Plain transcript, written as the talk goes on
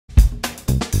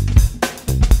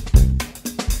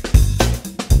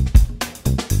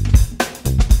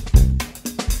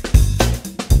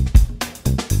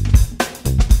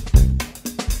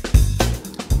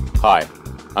Hi,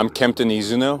 I'm Kempton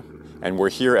Izuno, and we're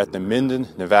here at the Minden,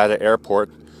 Nevada airport,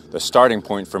 the starting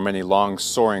point for many long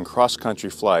soaring cross-country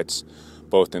flights,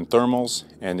 both in thermals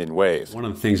and in wave. One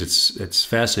of the things that's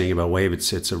fascinating about wave,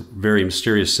 it's a very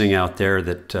mysterious thing out there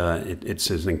that it's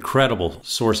an incredible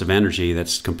source of energy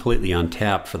that's completely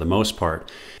untapped for the most part.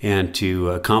 And to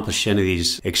accomplish any of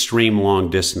these extreme long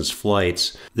distance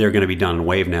flights, they're going to be done in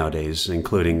wave nowadays,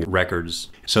 including records.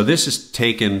 So this is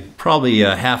taken probably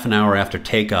half an hour after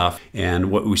takeoff,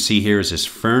 and what we see here is this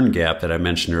fern gap that I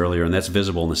mentioned earlier, and that's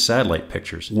visible in the satellite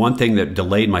pictures. One thing that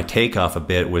delayed my takeoff a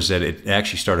bit was that it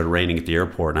actually started raining at the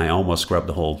airport, and I almost scrubbed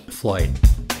the whole flight.